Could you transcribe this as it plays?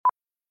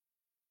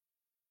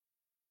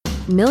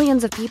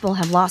Millions of people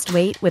have lost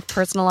weight with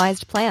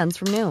personalized plans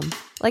from Noom.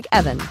 Like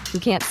Evan, who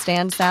can't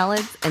stand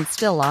salads and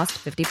still lost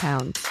 50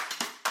 pounds.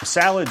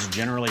 Salads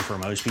generally for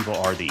most people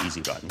are the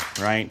easy button,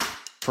 right?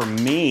 For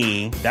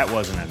me, that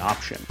wasn't an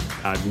option.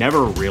 I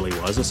never really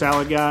was a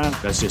salad guy.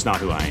 That's just not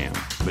who I am.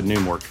 But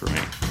Noom worked for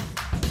me.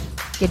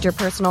 Get your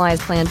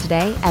personalized plan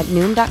today at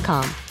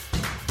Noom.com.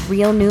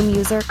 Real Noom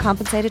user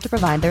compensated to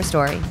provide their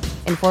story.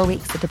 In 4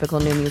 weeks, the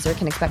typical Noom user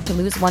can expect to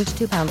lose 1 to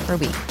 2 pounds per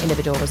week.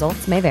 Individual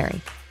results may vary.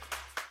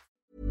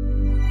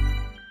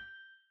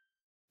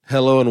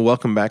 Hello and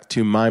welcome back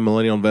to My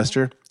Millennial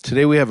Investor.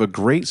 Today we have a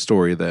great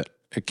story that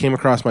came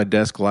across my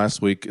desk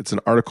last week. It's an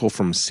article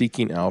from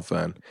Seeking Alpha.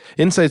 And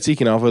inside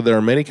Seeking Alpha, there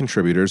are many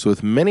contributors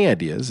with many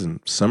ideas,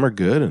 and some are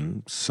good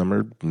and some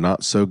are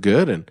not so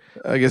good. And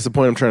I guess the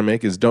point I'm trying to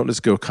make is don't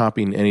just go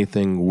copying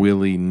anything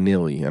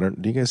willy-nilly.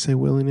 Do you guys say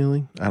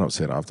willy-nilly? I don't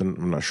say it often.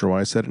 I'm not sure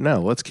why I said it now.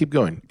 Let's keep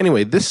going.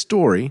 Anyway, this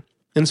story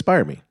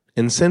inspired me.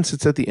 And since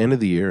it's at the end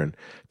of the year and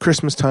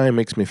Christmas time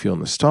makes me feel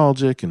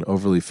nostalgic and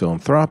overly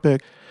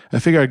philanthropic, I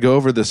figured I'd go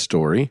over this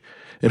story,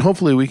 and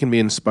hopefully we can be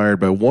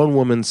inspired by one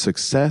woman's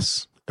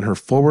success and her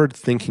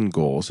forward-thinking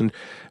goals and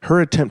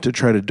her attempt to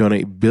try to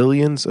donate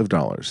billions of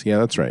dollars. Yeah,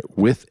 that's right,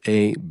 with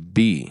a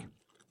B.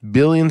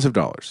 Billions of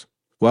dollars,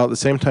 while at the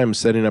same time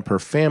setting up her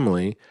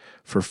family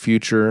for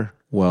future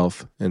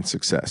wealth and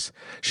success.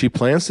 She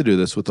plans to do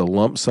this with a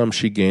lump sum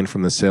she gained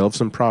from the sale of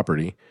some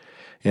property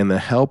and the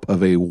help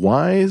of a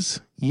wise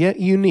yet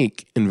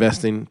unique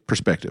investing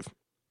perspective.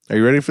 Are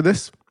you ready for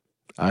this?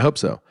 I hope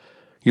so.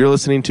 You're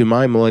listening to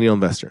My Millennial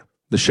Investor,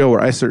 the show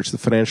where I search the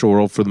financial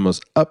world for the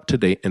most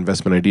up-to-date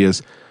investment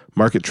ideas,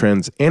 market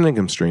trends, and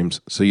income streams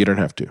so you don't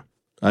have to.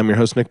 I'm your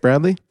host, Nick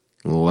Bradley.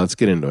 Let's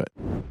get into it.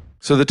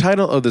 So the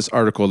title of this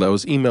article that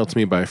was emailed to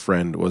me by a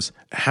friend was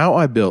How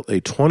I Built a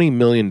 $20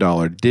 Million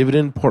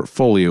Dividend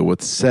Portfolio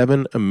with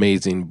 7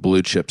 Amazing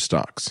Blue Chip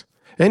Stocks.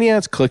 And yeah,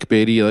 it's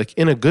clickbaity, like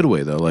in a good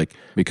way though, like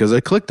because I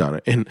clicked on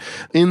it. And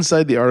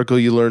inside the article,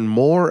 you learn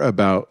more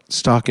about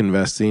stock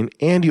investing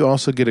and you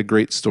also get a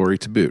great story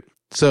to boot.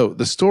 So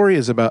the story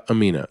is about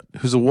Amina,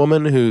 who's a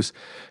woman whose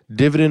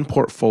dividend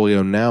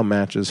portfolio now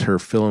matches her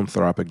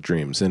philanthropic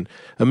dreams. And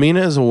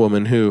Amina is a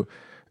woman who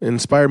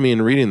inspired me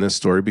in reading this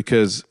story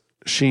because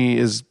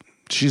she's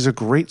a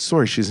great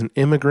story. She's an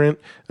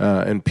immigrant,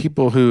 and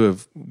people who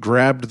have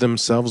grabbed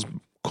themselves,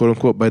 quote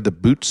unquote, by the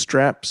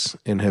bootstraps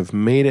and have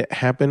made it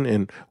happen.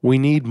 And we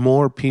need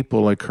more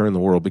people like her in the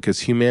world because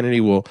humanity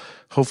will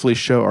hopefully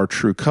show our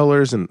true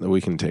colors and that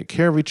we can take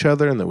care of each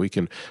other and that we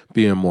can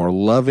be a more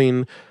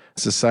loving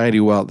society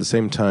while at the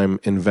same time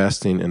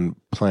investing and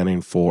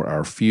planning for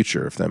our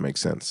future, if that makes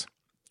sense.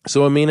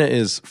 So Amina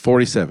is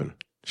 47.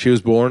 She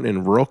was born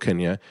in rural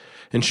Kenya,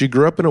 and she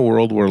grew up in a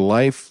world where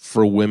life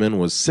for women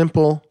was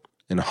simple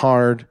and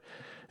hard,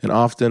 and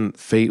often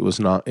fate was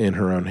not in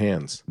her own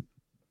hands.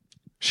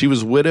 She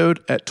was widowed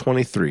at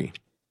 23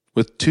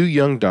 with 2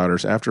 young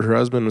daughters after her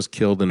husband was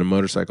killed in a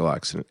motorcycle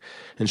accident,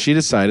 and she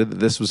decided that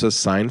this was a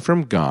sign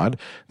from God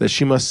that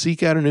she must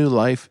seek out a new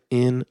life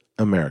in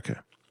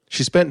America.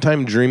 She spent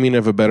time dreaming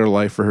of a better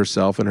life for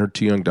herself and her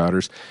 2 young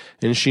daughters,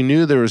 and she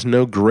knew there was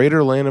no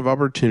greater land of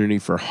opportunity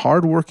for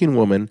hardworking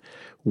women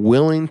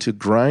willing to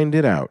grind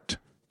it out.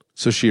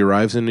 So she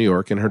arrives in New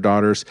York, and her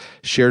daughters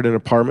shared an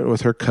apartment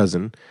with her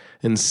cousin,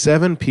 and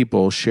 7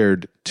 people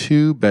shared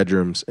 2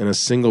 bedrooms and a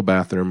single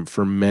bathroom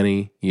for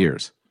many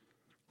years.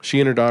 She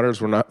and her daughters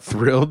were not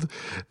thrilled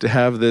to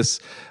have this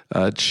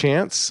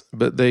chance,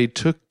 but they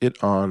took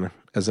it on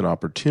as an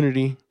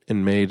opportunity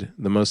and made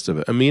the most of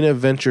it. Amina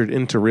ventured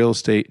into real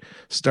estate,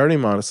 starting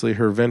modestly,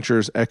 her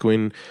ventures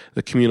echoing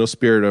the communal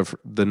spirit of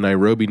the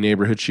Nairobi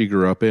neighborhood she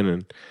grew up in.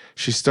 And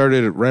she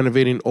started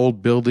renovating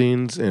old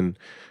buildings and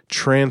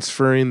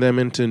transferring them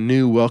into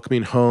new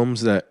welcoming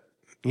homes that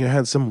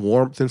had some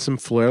warmth and some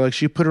flair. Like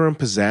she put her own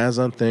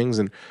pizzazz on things.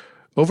 And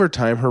over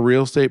time, her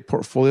real estate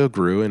portfolio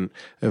grew. And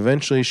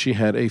eventually she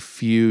had a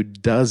few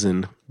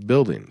dozen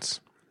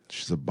buildings.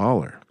 She's a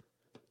baller.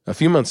 A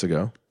few months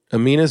ago,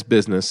 Amina's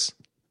business,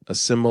 a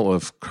symbol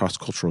of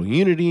cross-cultural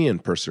unity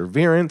and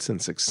perseverance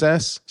and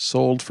success,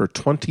 sold for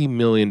 $20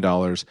 million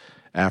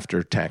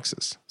after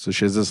taxes. So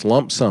she has this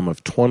lump sum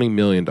of $20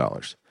 million.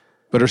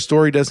 But her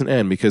story doesn't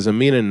end because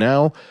Amina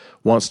now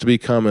wants to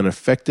become an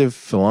effective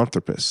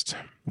philanthropist.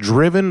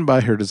 Driven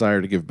by her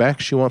desire to give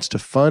back, she wants to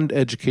fund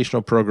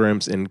educational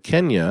programs in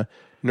Kenya,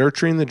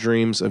 nurturing the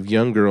dreams of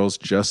young girls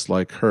just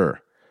like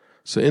her.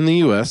 So in the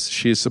U.S.,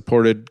 she has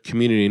supported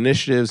community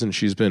initiatives, and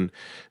she's been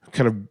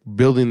kind of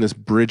building this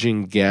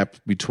bridging gap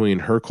between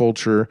her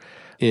culture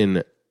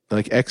in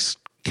like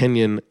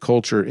ex-Kenyan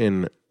culture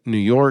in New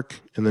York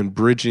and then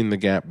bridging the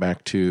gap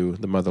back to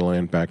the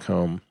motherland back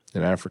home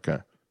in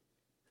Africa.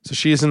 So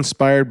she is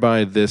inspired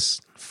by this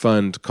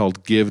fund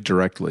called Give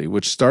Directly,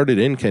 which started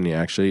in Kenya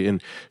actually,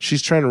 and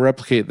she's trying to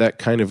replicate that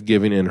kind of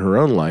giving in her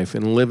own life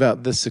and live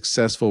out this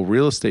successful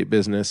real estate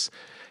business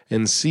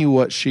and see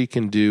what she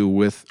can do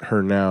with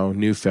her now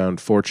newfound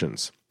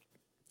fortunes.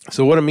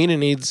 So what Amina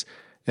needs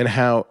and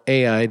how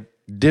AI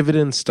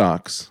dividend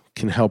stocks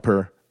can help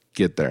her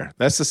get there.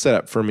 That's the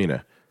setup for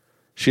Amina.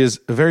 She has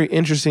a very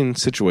interesting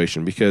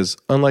situation because,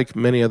 unlike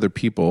many other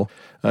people,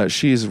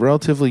 she's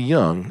relatively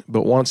young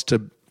but wants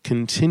to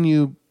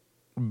continue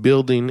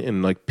building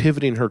and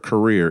pivoting her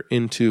career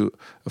into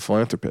a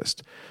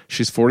philanthropist.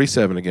 She's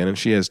 47 again, and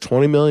she has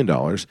 $20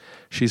 million.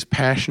 She's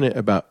passionate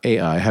about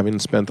AI, having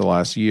spent the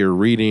last year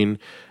reading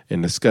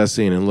and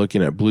discussing and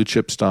looking at blue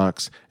chip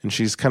stocks, and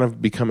she's kind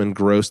of become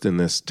engrossed in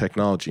this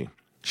technology.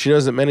 She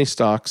knows that many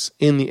stocks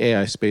in the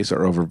AI space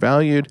are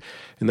overvalued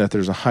and that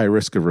there's a high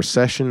risk of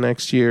recession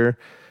next year,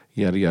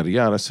 yada, yada,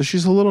 yada. So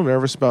she's a little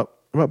nervous about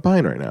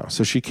buying right now.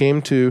 So she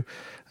came to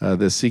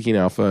the Seeking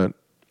Alpha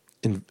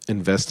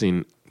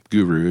investing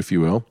guru, if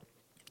you will,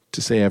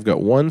 to say, I've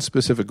got one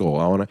specific goal.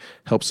 I want to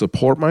help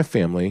support my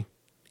family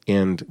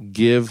and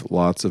give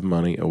lots of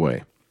money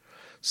away.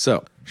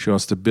 So she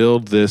wants to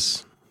build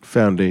this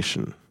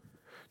foundation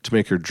to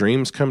make her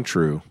dreams come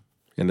true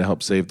and to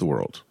help save the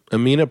world.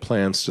 Amina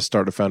plans to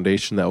start a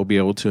foundation that will be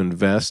able to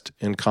invest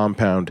and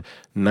compound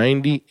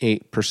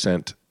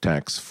 98%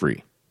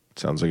 tax-free.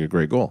 Sounds like a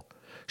great goal.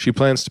 She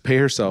plans to pay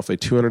herself a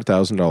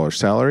 $200,000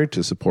 salary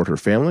to support her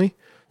family,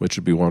 which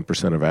would be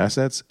 1% of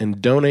assets,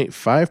 and donate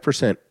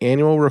 5%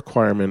 annual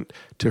requirement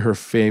to her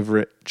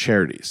favorite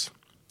charities.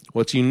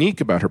 What's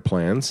unique about her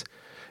plans,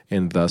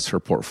 and thus her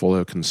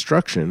portfolio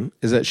construction,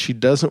 is that she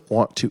doesn't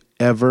want to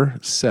ever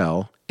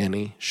sell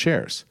any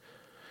shares.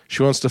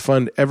 She wants to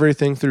fund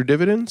everything through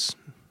dividends?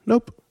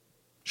 Nope.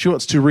 She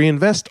wants to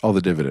reinvest all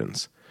the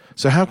dividends.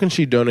 So how can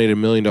she donate $1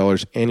 million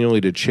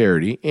annually to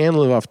charity and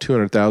live off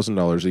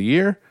 $200,000 a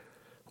year?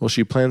 Well,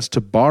 she plans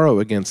to borrow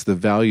against the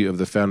value of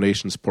the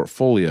foundation's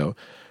portfolio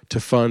to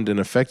fund and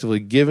effectively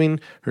giving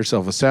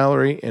herself a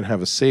salary and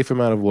have a safe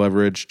amount of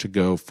leverage to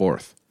go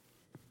forth.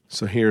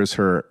 So here's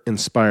her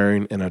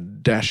inspiring and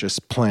audacious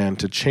plan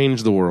to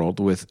change the world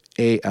with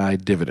AI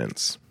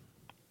dividends.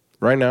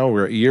 Right now,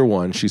 we're at year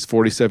one. She's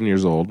 47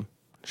 years old.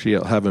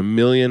 She'll have $1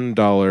 million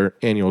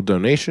annual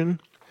donation.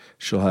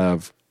 She'll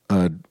have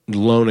a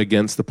loan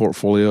against the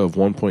portfolio of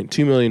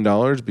 $1.2 million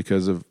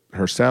because of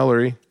her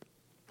salary.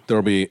 There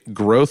will be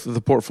growth of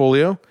the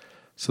portfolio.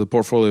 So the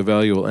portfolio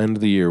value will end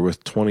the year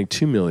with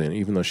 $22 million.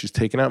 Even though she's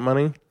taken out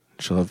money,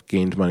 she'll have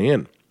gained money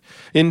in.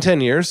 In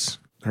 10 years,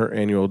 her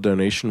annual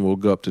donation will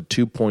go up to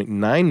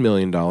 $2.9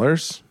 million.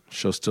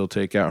 She'll still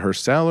take out her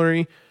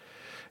salary,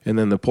 and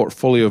then the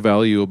portfolio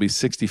value will be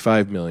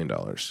 $65 million.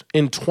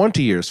 In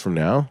 20 years from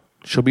now,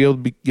 she'll be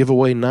able to give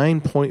away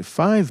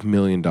 $9.5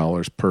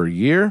 million per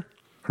year.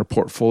 Her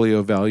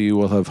portfolio value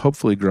will have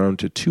hopefully grown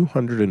to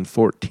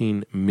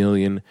 $214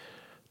 million.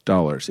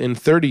 In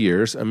 30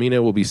 years,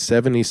 Amina will be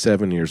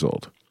 77 years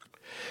old.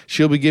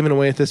 She'll be giving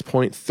away at this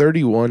point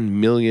 $31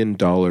 million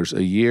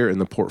a year, and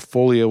the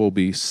portfolio will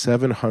be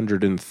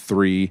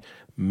 $703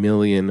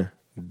 million.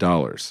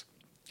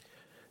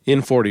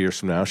 In 40 years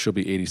from now, she'll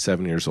be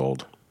 87 years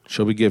old.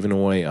 She'll be giving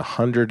away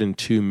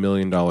 $102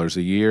 million a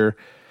year,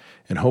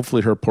 and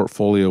hopefully her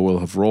portfolio will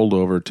have rolled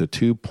over to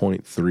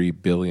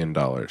 $2.3 billion.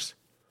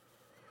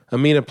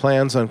 Amina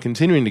plans on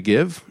continuing to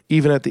give,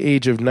 even at the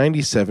age of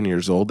 97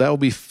 years old. That will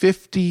be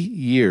 50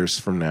 years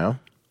from now.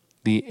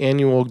 The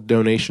annual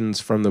donations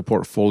from the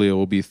portfolio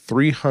will be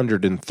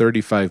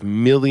 $335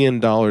 million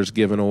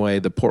given away.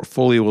 The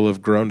portfolio will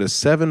have grown to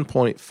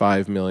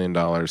 $7.5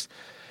 million.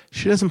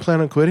 She doesn't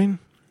plan on quitting.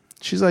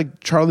 She's like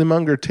Charlie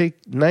Munger,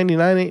 take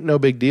 99, ain't no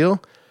big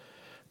deal.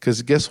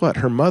 Because guess what?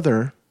 Her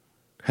mother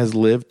has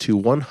lived to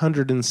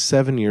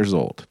 107 years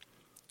old.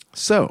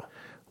 So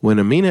when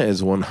Amina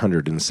is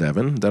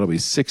 107, that'll be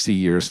 60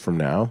 years from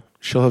now,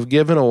 she'll have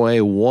given away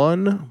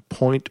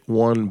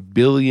 $1.1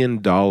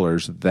 billion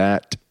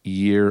that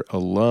year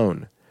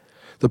alone.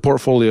 The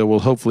portfolio will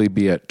hopefully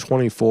be at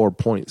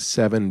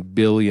 $24.7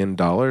 billion.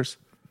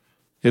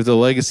 If the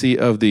legacy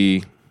of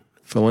the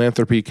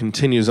philanthropy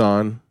continues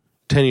on,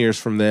 10 years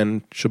from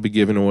then, she'll be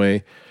giving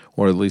away,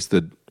 or at least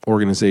the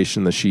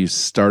organization that she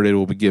started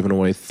will be giving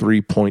away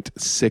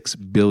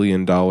 $3.6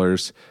 billion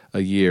a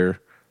year.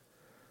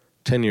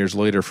 10 years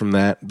later from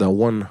that, the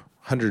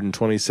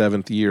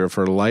 127th year of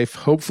her life,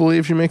 hopefully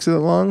if she makes it that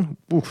long,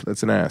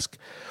 that's an ask,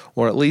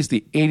 or at least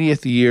the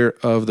 80th year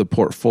of the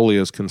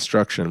portfolio's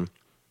construction,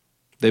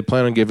 they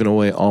plan on giving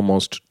away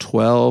almost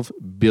 $12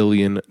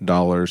 billion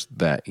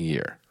that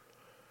year,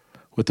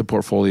 with the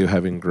portfolio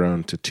having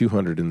grown to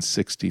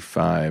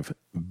 $265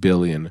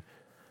 billion.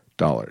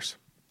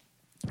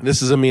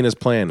 This is Amina's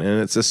plan,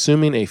 and it's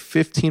assuming a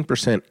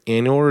 15%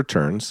 annual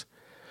returns,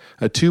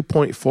 a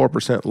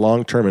 2.4%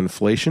 long-term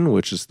inflation,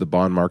 which is the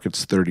bond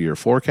market's 30-year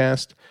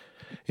forecast,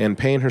 and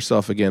paying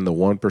herself, again, the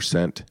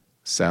 1%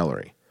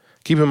 salary.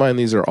 Keep in mind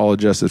these are all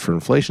adjusted for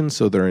inflation,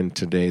 so they're in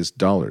today's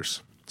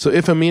dollars. So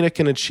if Amina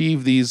can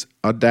achieve these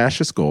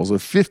audacious goals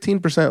of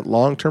 15%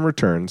 long-term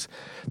returns,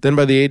 then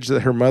by the age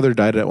that her mother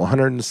died at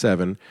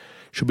 107,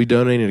 she'll be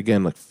donating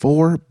again like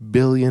 $4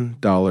 billion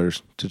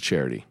to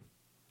charity.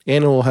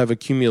 And will have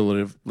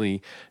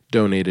accumulatively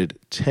donated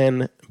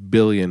 $10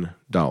 billion.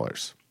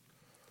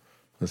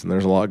 Listen,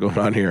 there's a lot going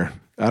on here.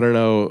 I don't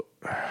know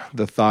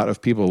the thought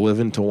of people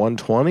living to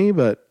 120,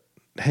 but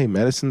hey,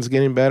 medicine's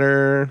getting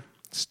better.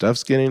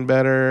 Stuff's getting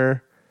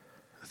better.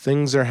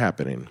 things are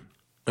happening.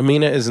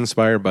 Amina is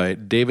inspired by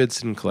David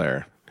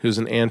Sinclair, who's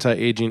an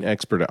anti-aging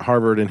expert at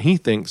Harvard, and he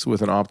thinks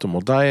with an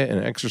optimal diet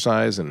and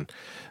exercise and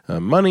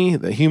money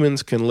that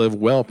humans can live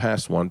well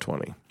past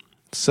 120.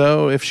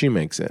 So if she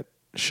makes it,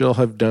 she'll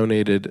have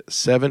donated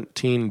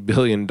 $17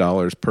 billion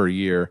per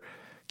year.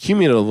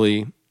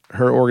 Cumulatively,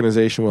 her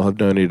organization will have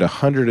donated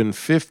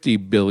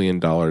 $150 billion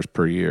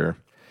per year.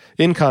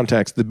 In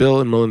context, the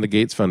Bill and Melinda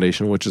Gates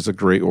Foundation, which is a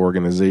great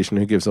organization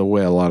who gives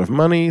away a lot of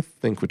money,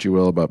 think what you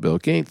will about Bill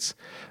Gates,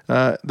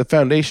 the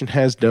foundation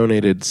has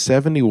donated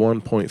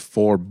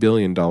 $71.4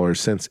 billion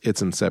since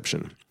its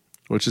inception,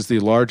 which is the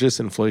largest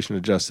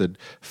inflation-adjusted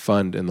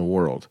fund in the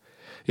world.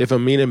 If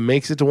Amina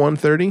makes it to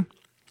 130,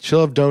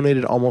 she'll have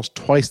donated almost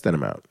twice that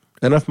amount,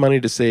 enough money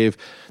to save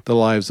the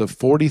lives of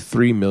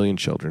 43 million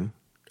children,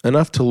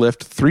 enough to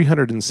lift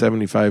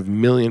 375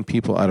 million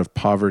people out of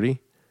poverty.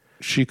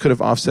 She could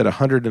have offset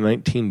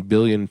 119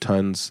 billion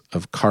tons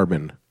of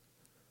carbon.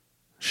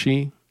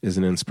 She is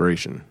an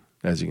inspiration,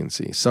 as you can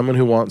see. Someone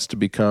who wants to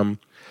become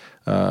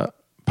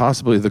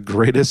possibly the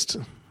greatest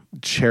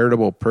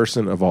charitable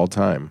person of all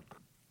time.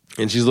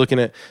 And she's looking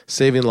at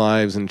saving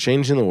lives and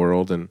changing the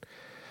world. And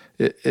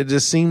it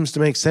just seems to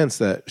make sense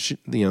that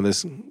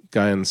this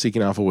guy on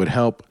Seeking Alpha would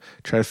help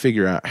try to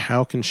figure out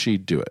how can she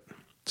do it.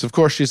 So, of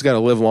course, she's got to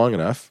live long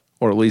enough,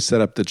 or at least set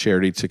up the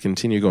charity to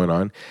continue going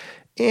on.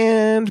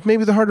 And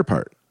maybe the harder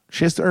part,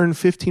 she has to earn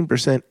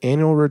 15%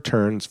 annual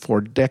returns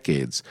for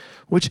decades,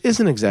 which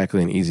isn't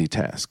exactly an easy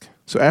task.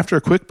 So after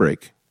a quick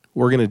break,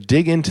 we're going to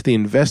dig into the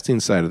investing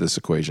side of this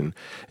equation,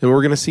 and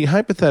we're going to see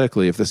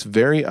hypothetically if this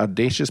very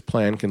audacious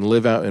plan can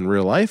live out in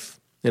real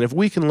life, and if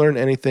we can learn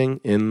anything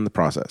in the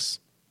process.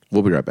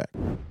 We'll be right back.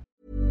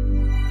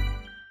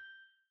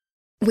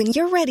 When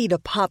you're ready to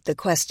pop the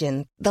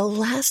question, the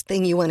last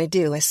thing you want to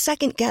do is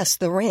second-guess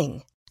the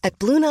ring. At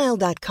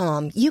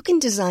BlueNile.com, you can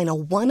design a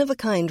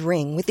one-of-a-kind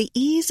ring with the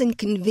ease and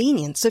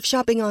convenience of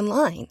shopping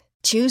online.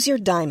 Choose your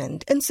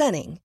diamond and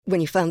setting. When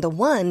you find the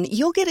one,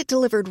 you'll get it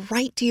delivered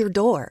right to your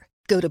door.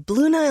 Go to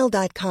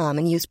BlueNile.com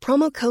and use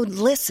promo code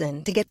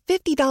LISTEN to get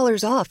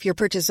 $50 off your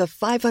purchase of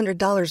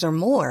 $500 or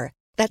more.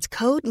 That's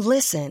code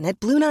LISTEN at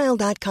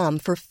BlueNile.com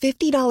for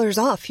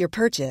 $50 off your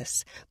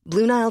purchase.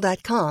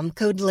 BlueNile.com,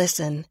 code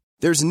LISTEN.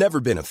 There's never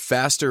been a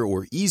faster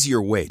or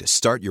easier way to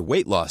start your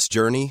weight loss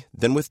journey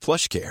than with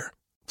PlushCare.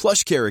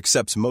 PlushCare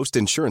accepts most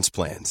insurance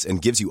plans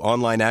and gives you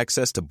online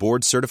access to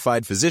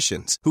board-certified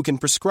physicians who can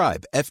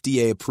prescribe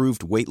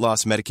FDA-approved weight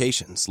loss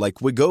medications like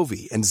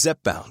Wegovy and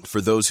Zepbound for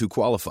those who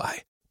qualify.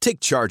 Take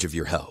charge of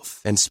your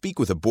health and speak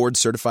with a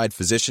board-certified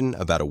physician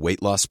about a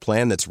weight loss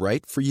plan that's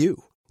right for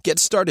you. Get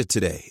started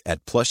today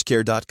at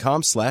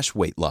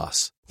plushcare.com/weight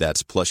loss.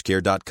 That's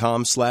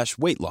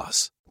plushcare.com/weight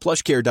loss.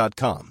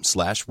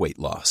 plushcare.com/weight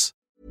loss.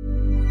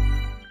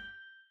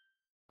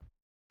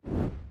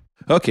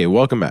 Okay,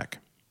 welcome back.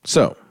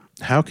 So,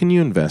 how can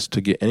you invest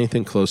to get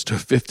anything close to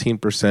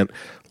 15%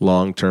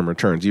 long-term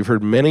returns? You've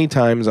heard many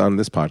times on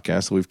this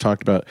podcast, we've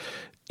talked about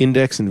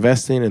index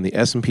investing, and the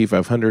S&P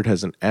 500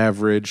 has an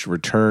average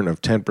return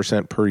of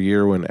 10% per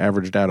year when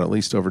averaged out at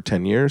least over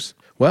 10 years.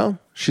 Well,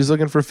 she's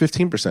looking for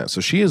 15%.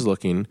 So she is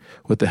looking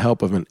with the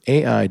help of an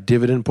AI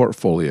dividend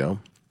portfolio,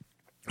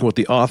 what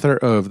the author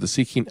of the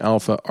Seeking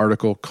Alpha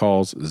article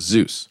calls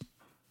Zeus.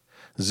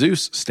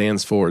 Zeus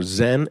stands for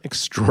Zen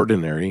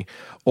Extraordinary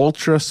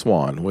Ultra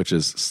Swan, which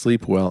is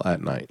sleep well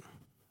at night.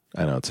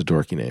 I know, it's a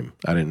dorky name.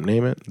 I didn't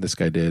name it. This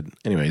guy did.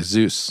 Anyway,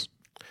 Zeus.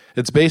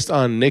 It's based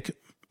on Nick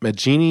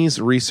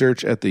Magini's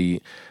research at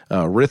the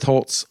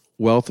Ritholtz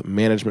wealth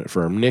management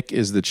firm. Nick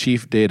is the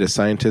chief data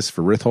scientist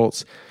for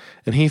Ritholtz,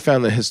 and he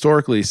found that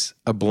historically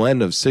a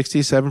blend of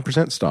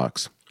 67%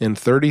 stocks and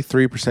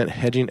 33%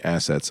 hedging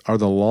assets are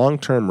the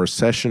long-term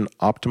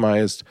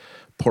recession-optimized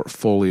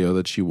portfolio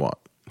that you want.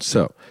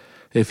 So,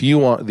 if you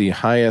want the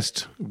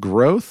highest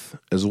growth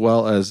as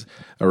well as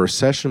a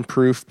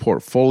recession-proof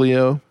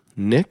portfolio,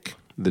 Nick,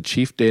 the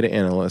chief data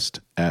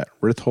analyst at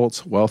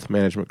Ritholtz Wealth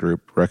Management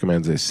Group,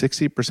 recommends a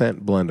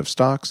 60% blend of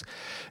stocks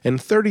and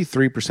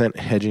 33%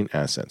 hedging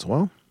assets.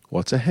 Well,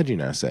 what's a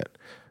hedging asset?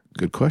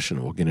 Good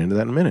question. We'll get into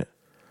that in a minute.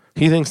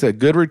 He thinks that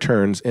good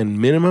returns and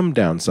minimum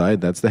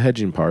downside, that's the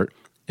hedging part,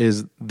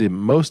 is the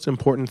most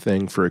important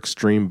thing for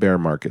extreme bear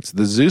markets.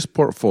 The Zeus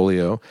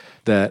portfolio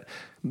that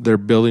they're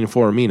building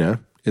for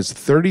Amina is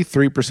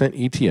 33%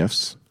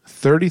 ETFs,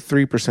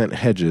 33%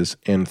 hedges,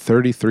 and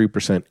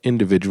 33%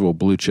 individual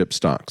blue chip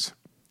stocks.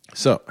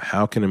 So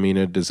how can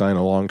Amina design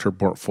a long-term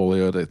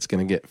portfolio that's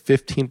going to get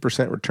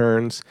 15%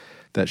 returns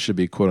that should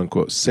be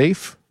quote-unquote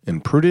safe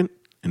and prudent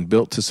and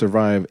built to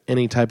survive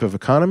any type of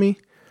economy?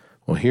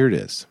 Well, here it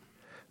is.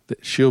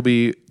 She'll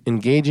be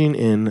engaging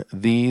in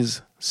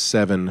these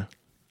 7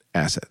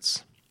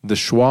 assets. The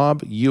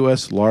Schwab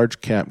U.S. Large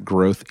Cap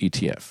Growth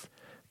ETF,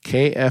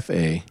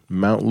 KFA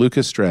Mount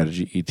Lucas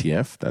Strategy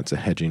ETF, that's a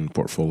hedging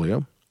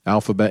portfolio,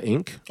 Alphabet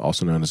Inc.,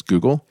 also known as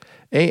Google,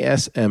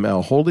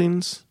 ASML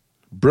Holdings,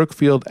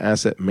 Brookfield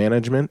Asset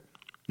Management,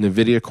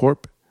 NVIDIA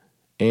Corp.,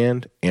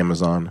 and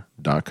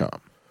Amazon.com.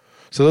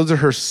 So those are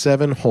her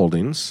 7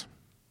 holdings.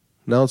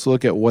 Now let's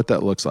look at what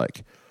that looks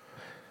like.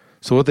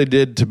 So what they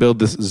did to build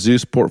this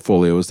Zeus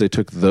portfolio is they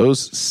took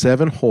those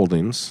 7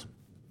 holdings,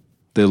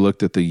 they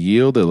looked at the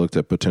yield, they looked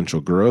at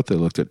potential growth, they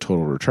looked at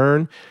total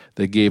return,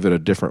 they gave it a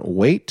different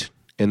weight,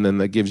 and then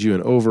that gives you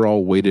an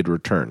overall weighted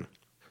return.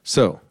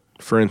 So,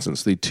 for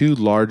instance, the 2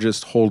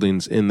 largest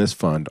holdings in this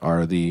fund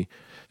are the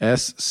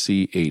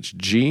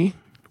SCHG,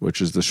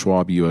 which is the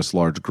Schwab US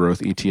Large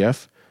Growth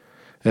ETF,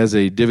 has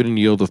a dividend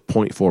yield of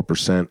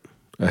 0.4%,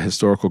 a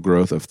historical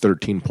growth of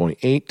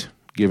 13.8%,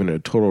 giving it a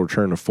total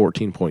return of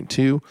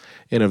 14.2%.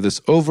 And of this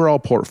overall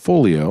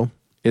portfolio,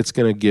 it's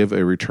going to give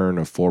a return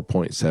of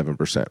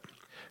 4.7%.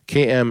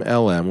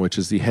 KMLM, which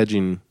is the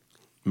hedging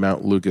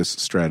Mount Lucas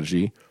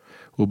strategy,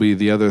 will be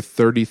the other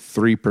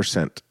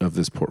 33% of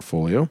this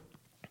portfolio.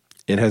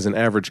 It has an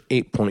average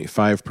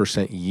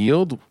 8.5%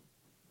 yield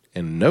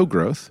and no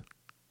growth,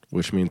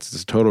 which means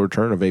it's a total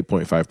return of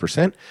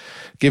 8.5%,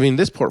 giving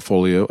this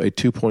portfolio a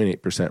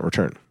 2.8%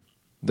 return.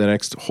 The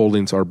next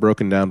holdings are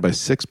broken down by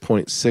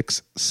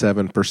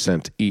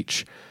 6.67%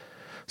 each.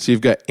 So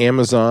you've got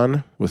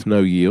Amazon with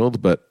no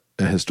yield, but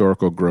a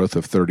historical growth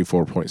of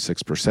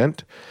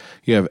 34.6%.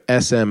 You have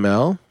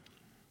SML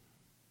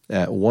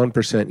at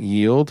 1%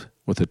 yield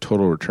with a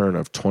total return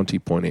of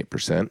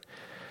 20.8%.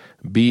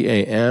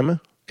 BAM,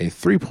 a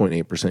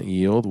 3.8%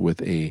 yield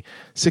with a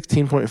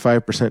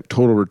 16.5%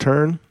 total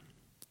return.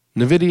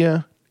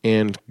 NVIDIA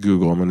and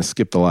Google, I'm going to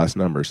skip the last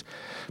numbers.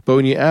 But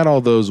when you add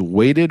all those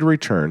weighted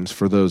returns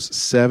for those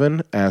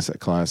 7 asset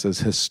classes,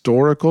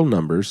 historical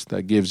numbers,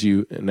 that gives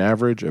you an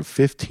average of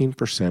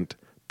 15%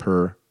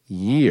 per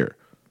year.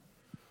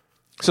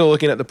 So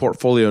looking at the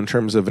portfolio in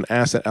terms of an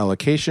asset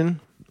allocation,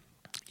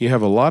 you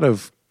have a lot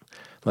of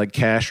like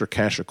cash or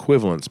cash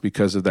equivalents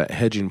because of that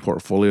hedging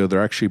portfolio.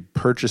 They're actually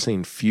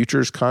purchasing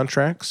futures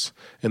contracts,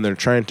 and they're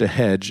trying to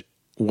hedge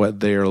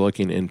what they are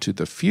looking into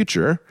the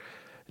future,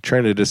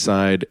 trying to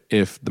decide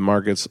if the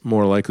market's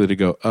more likely to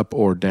go up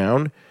or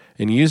down,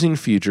 and using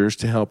futures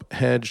to help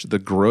hedge the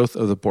growth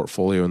of the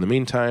portfolio in the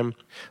meantime.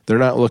 They're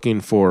not looking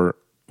for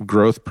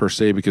growth per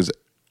se, because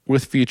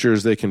with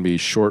futures, they can be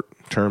short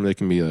term. They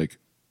can be like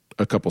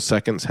a couple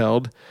seconds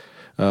held,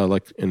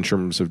 like in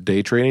terms of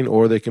day trading,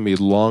 or they can be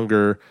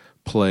longer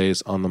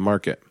plays on the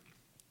market.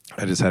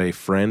 I just had a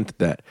friend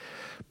that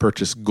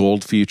purchased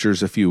gold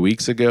futures a few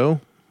weeks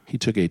ago. He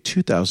took a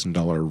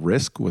 $2,000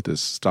 risk with his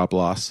stop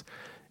loss,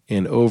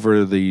 and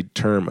over the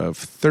term of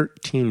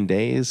 13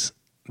 days,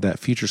 that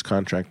futures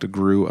contract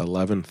grew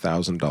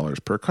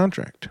 $11,000 per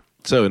contract.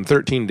 So in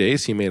 13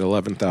 days, he made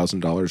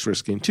 $11,000,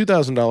 risking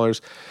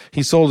 $2,000.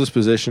 He sold his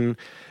position,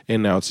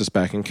 and now it's just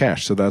back in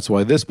cash. So that's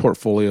why this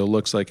portfolio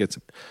looks like it's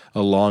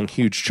a long,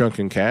 huge chunk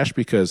in cash,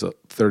 because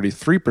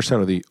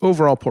 33% of the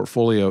overall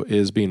portfolio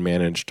is being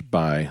managed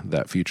by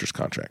that futures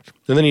contract.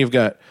 And then you've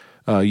got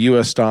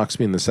U.S. stocks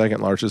being the second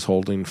largest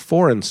holding,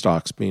 foreign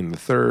stocks being the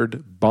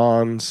third,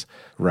 bonds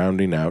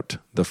rounding out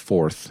the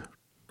fourth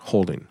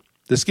holding.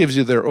 This gives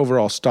you their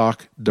overall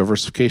stock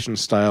diversification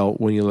style.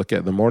 When you look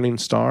at the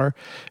Morningstar,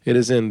 it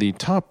is in the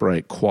top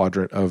right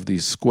quadrant of the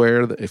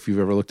square. If you've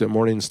ever looked at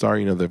Morningstar,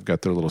 you know they've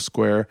got their little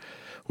square,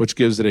 which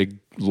gives it a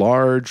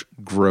large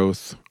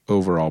growth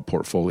overall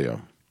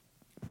portfolio.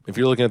 If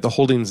you're looking at the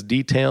holdings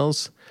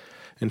details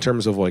in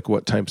terms of like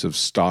what types of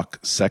stock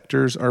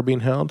sectors are being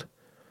held,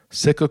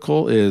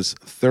 cyclical is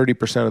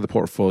 30% of the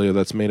portfolio.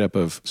 That's made up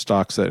of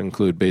stocks that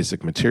include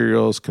basic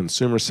materials,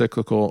 consumer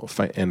cyclical,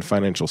 and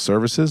financial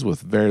services with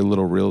very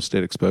little real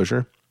estate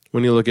exposure.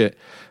 When you look at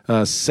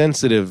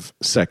sensitive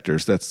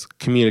sectors, that's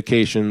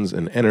communications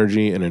and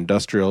energy and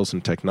industrials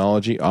and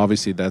technology.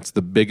 Obviously, that's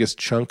the biggest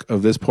chunk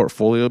of this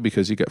portfolio,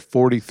 because you get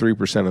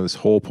 43% of this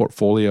whole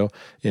portfolio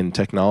in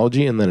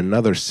technology, and then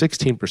another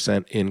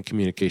 16% in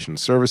communication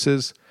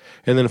services.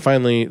 And then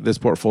finally, this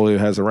portfolio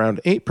has around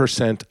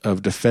 8%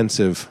 of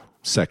defensive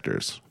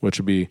sectors, which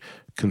would be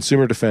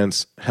consumer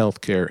defense,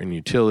 healthcare, and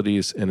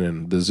utilities. And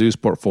in the Zeus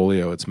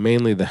portfolio, it's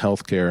mainly the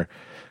healthcare,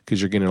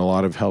 because you're getting a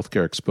lot of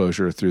healthcare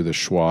exposure through the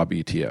Schwab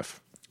ETF.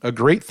 A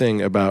great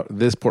thing about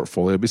this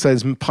portfolio,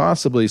 besides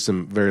possibly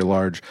some very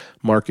large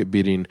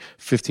market-beating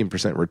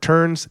 15%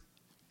 returns,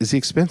 is the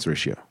expense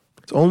ratio.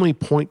 It's only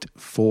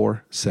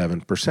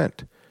 0.47%.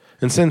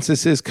 And since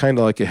this is kind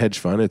of like a hedge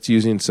fund, it's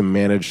using some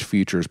managed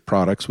futures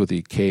products with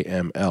the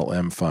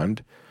KMLM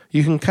fund,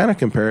 you can kind of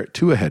compare it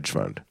to a hedge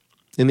fund.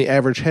 And the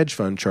average hedge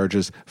fund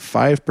charges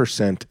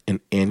 5% in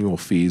annual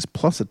fees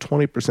plus a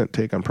 20%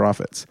 take on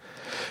profits.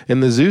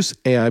 And the Zeus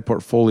AI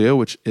portfolio,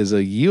 which is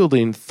a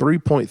yielding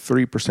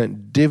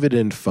 3.3%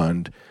 dividend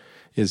fund,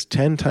 is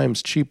 10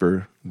 times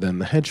cheaper than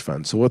the hedge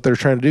fund. So what they're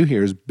trying to do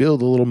here is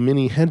build a little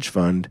mini hedge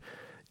fund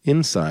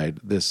inside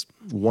this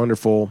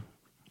wonderful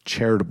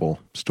charitable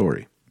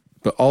story.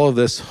 But all of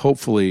this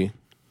hopefully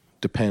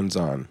depends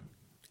on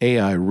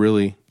AI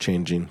really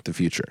changing the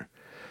future.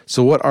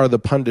 So what are the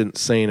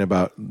pundits saying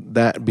about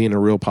that being a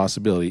real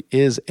possibility?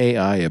 Is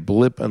AI a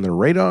blip on the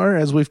radar,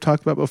 as we've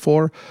talked about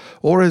before,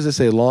 or is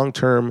this a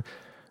long-term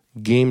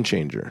game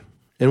changer?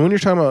 And when you're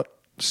talking about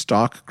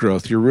stock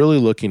growth, you're really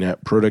looking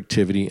at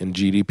productivity and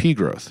GDP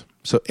growth.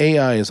 So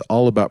AI is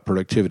all about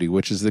productivity,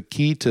 which is the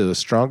key to a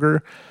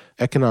stronger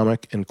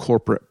economic and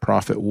corporate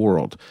profit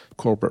world.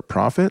 Corporate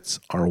profits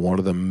are one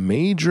of the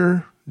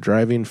major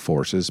driving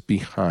forces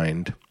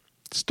behind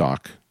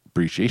stock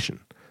appreciation.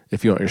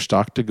 If you want your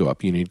stock to go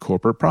up, you need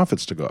corporate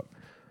profits to go up.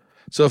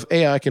 So if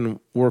AI can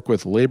work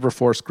with labor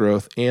force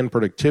growth and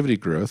productivity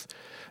growth,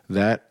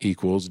 that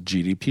equals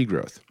GDP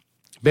growth.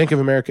 Bank of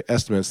America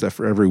estimates that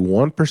for every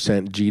 1%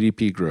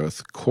 GDP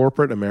growth,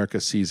 corporate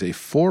America sees a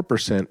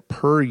 4%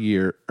 per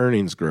year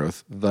earnings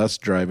growth, thus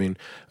driving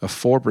a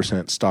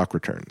 4% stock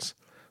returns.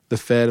 The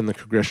Fed and the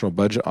Congressional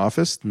Budget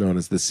Office, known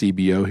as the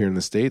CBO here in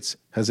the States,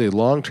 has a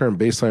long-term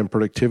baseline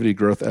productivity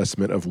growth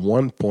estimate of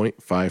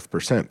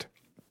 1.5%.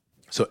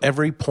 So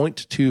every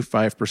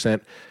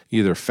 0.25%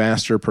 either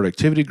faster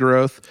productivity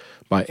growth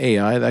by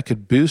AI, that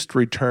could boost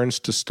returns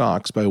to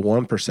stocks by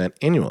 1%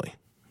 annually.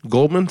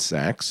 Goldman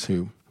Sachs,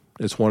 who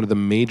is one of the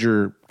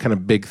major kind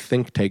of big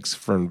think tanks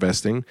for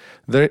investing,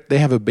 they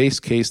have a base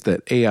case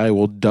that AI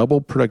will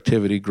double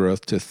productivity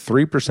growth to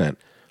 3%,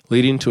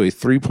 leading to a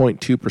 3.2%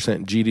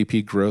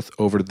 GDP growth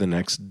over the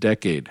next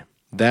decade.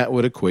 That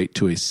would equate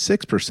to a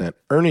 6%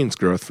 earnings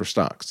growth for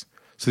stocks.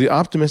 So the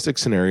optimistic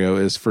scenario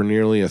is for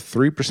nearly a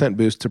 3%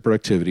 boost to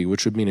productivity,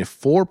 which would mean a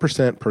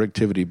 4%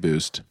 productivity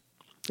boost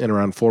and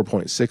around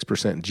 4.6%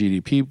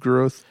 GDP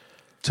growth.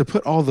 To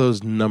put all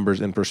those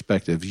numbers in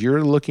perspective,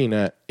 you're looking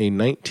at a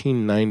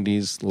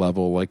 1990s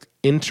level, like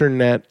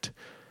internet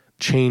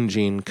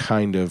changing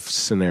kind of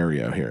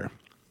scenario here,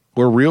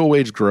 where real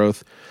wage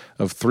growth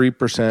of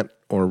 3%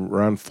 or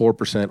around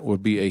 4%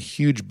 would be a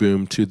huge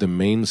boom to the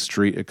Main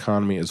Street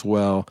economy as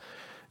well.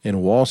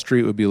 And Wall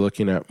Street would be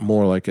looking at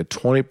more like a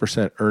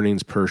 20%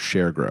 earnings per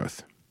share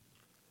growth.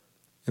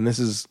 And this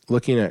is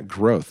looking at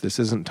growth. This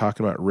isn't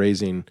talking about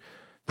raising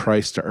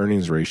price to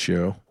earnings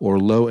ratio or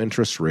low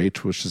interest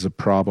rate, which is a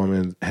problem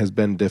and has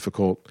been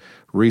difficult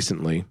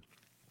recently.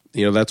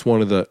 You know, that's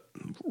one of the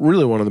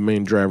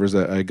main drivers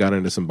that I got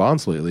into some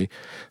bonds lately,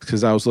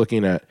 because I was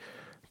looking at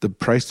the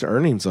price to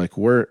earnings, like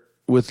where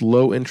with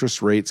low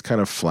interest rates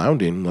kind of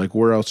floundering, like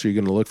where else are you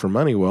going to look for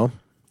money? Well,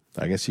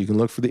 I guess you can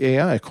look for the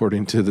AI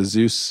according to the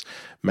Zeus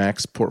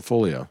Max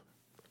portfolio.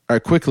 All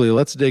right, quickly,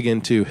 let's dig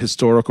into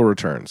historical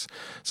returns.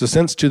 So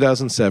since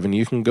 2007,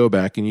 you can go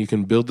back and you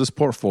can build this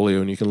portfolio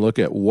and you can look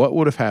at what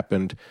would have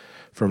happened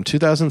from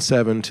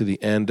 2007 to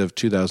the end of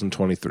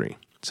 2023.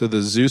 So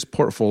the Zeus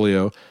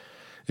portfolio,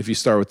 if you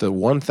start with the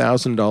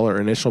 $1,000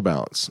 initial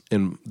balance,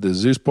 in the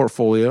Zeus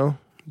portfolio,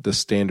 the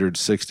standard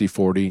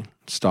 60-40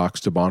 stocks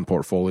to bond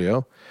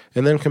portfolio,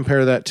 and then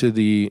compare that to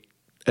the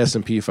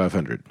S&P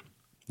 500.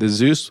 The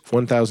Zeus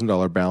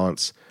 $1,000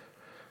 balance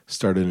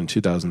started in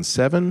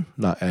 2007,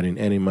 not adding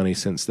any money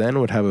since then,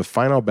 would have a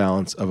final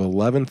balance of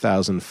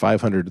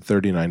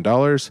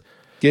 $11,539,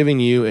 giving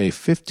you a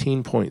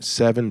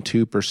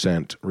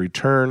 15.72%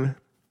 return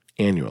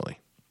annually.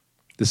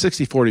 The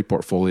 60-40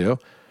 portfolio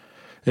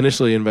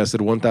initially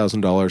invested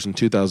 $1,000 in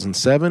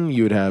 2007.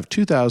 You would have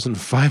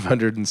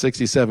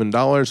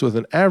 $2,567 with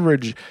an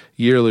average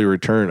yearly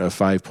return of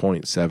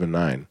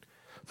 5.79.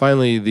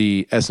 Finally,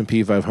 the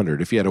S&P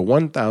 500. If you had a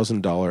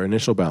 $1,000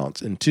 initial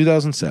balance in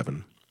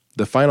 2007,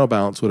 the final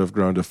balance would have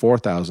grown to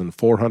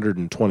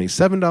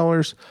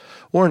 $4,427,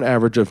 or an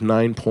average of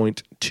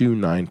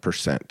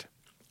 9.29%.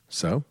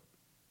 So,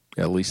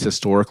 at least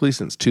historically,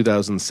 since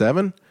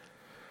 2007,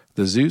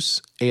 the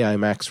Zeus AI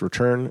Max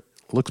return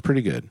looks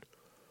pretty good.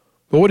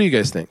 But what do you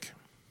guys think?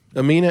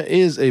 Amina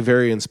is a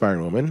very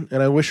inspiring woman,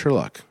 and I wish her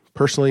luck.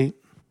 Personally,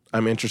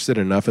 I'm interested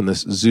enough in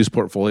this Zeus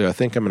portfolio. I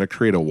think I'm going to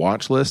create a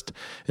watch list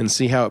and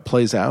see how it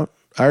plays out.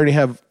 I already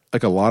have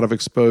like a lot of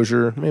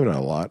exposure, maybe not a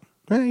lot.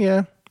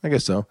 Yeah, I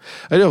guess so.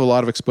 I do have a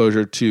lot of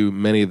exposure to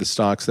many of the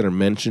stocks that are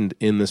mentioned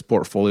in this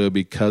portfolio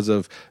because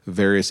of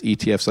various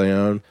ETFs I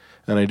own.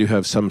 And I do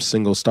have some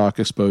single stock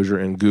exposure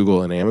in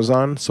Google and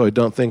Amazon. So I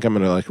don't think I'm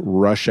going to like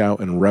rush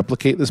out and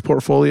replicate this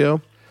portfolio.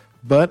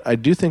 But I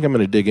do think I'm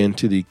going to dig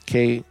into the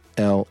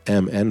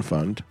KLMN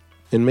fund.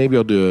 And maybe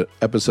I'll do an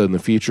episode in the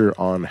future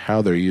on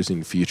how they're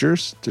using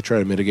futures to try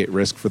to mitigate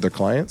risk for their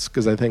clients,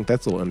 because I think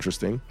that's a little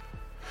interesting.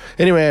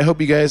 Anyway, I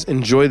hope you guys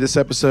enjoy this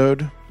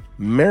episode.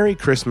 Merry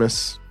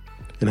Christmas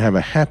and have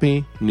a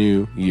happy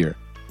new year.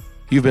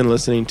 You've been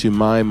listening to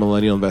My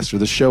Millennial Investor,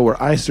 the show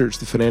where I search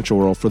the financial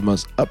world for the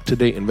most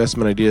up-to-date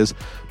investment ideas,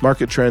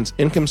 market trends,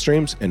 income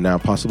streams, and now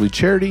possibly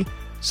charity,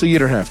 so you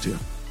don't have to.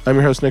 I'm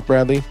your host, Nick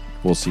Bradley.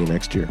 We'll see you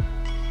next year.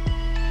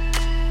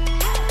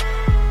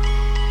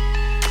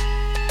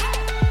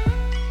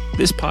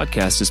 This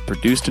podcast is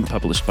produced and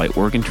published by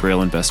Oregon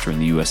Trail Investor in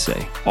the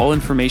USA. All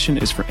information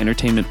is for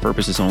entertainment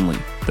purposes only.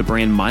 The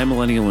brand My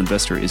Millennial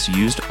Investor is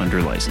used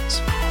under license.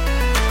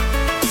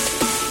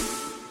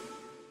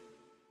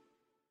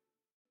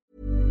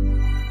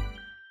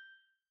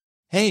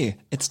 Hey,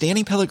 it's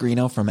Danny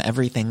Pellegrino from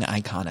Everything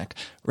Iconic.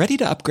 Ready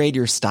to upgrade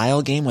your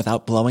style game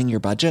without blowing your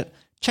budget?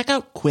 Check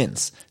out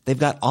Quince. They've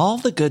got all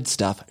the good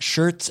stuff,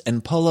 shirts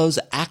and polos,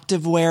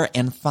 activewear,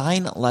 and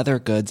fine leather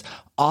goods,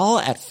 all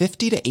at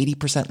 50 to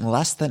 80%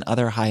 less than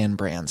other high-end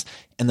brands.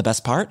 And the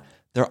best part?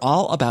 They're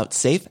all about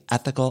safe,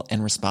 ethical,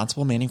 and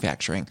responsible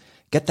manufacturing.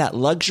 Get that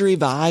luxury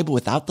vibe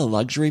without the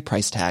luxury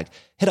price tag.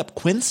 Hit up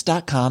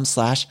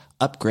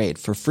quince.com/upgrade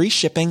for free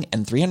shipping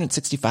and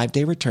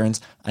 365-day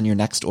returns on your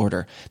next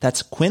order.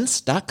 That's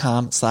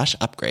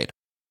quince.com/upgrade.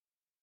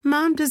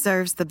 Mom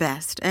deserves the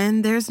best,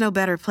 and there's no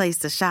better place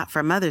to shop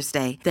for Mother's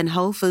Day than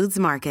Whole Foods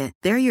Market.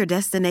 They're your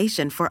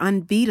destination for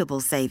unbeatable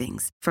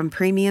savings, from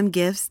premium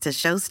gifts to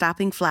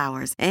show-stopping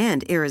flowers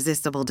and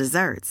irresistible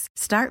desserts.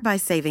 Start by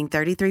saving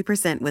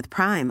 33% with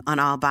Prime on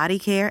all body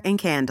care and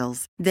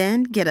candles.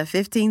 Then get a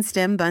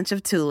 15-stem bunch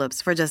of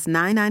tulips for just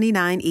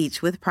 $9.99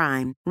 each with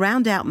Prime.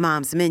 Round out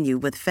Mom's menu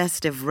with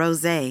festive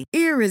rosé,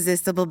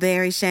 irresistible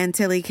berry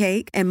chantilly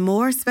cake, and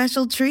more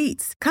special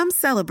treats. Come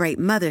celebrate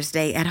Mother's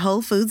Day at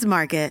Whole Foods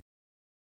Market.